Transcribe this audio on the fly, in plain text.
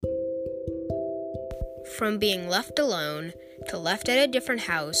from being left alone to left at a different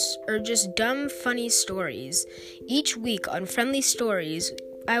house, or just dumb, funny stories. Each week on Friendly Stories,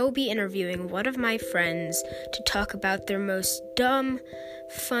 I will be interviewing one of my friends to talk about their most dumb,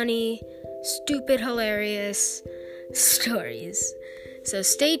 funny, stupid, hilarious stories. So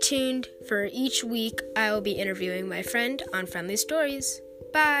stay tuned for each week I will be interviewing my friend on Friendly Stories.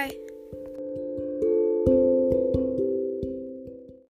 Bye!